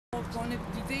Do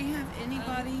they have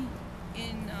anybody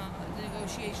in the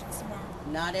negotiations tomorrow?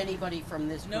 Not anybody from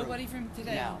this group. Nobody from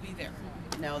today No. will be there.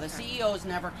 No, the CEOs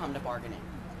never come to bargaining.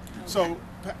 So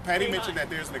Patty mentioned that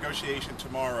there's negotiation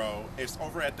tomorrow. It's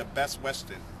over at the Best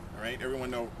Western. All right,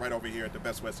 everyone know right over here at the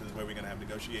Best Western is where we're going to have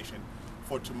negotiation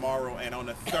for tomorrow. And on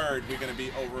the 3rd, we're going to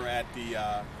be over at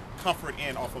the Comfort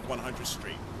Inn off of 100th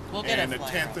Street. We'll get and a the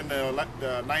flyer. 10th and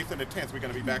the 9th and the 10th, we're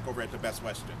going to be back over at the Best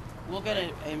Western. We'll get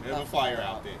There's a flyer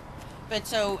out there. But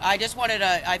so I just wanted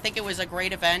to, I think it was a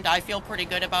great event. I feel pretty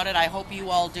good about it. I hope you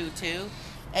all do too.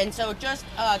 And so just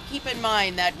keep in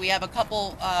mind that we have a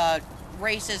couple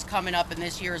races coming up in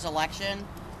this year's election.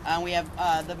 We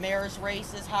have the mayor's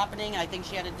race is happening. I think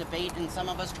she had a debate and some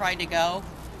of us tried to go.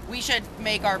 We should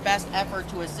make our best effort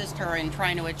to assist her in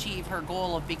trying to achieve her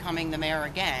goal of becoming the mayor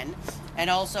again. And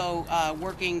also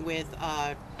working with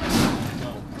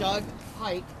Doug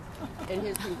Pike in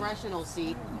his congressional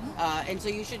seat. And so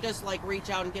you should just like reach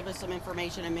out and give us some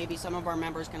information, and maybe some of our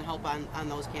members can help on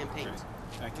those campaigns.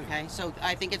 Thank you. Okay, so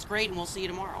I think it's great, and we'll see you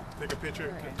tomorrow. Take a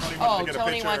picture. Oh,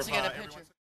 Tony wants to get a picture.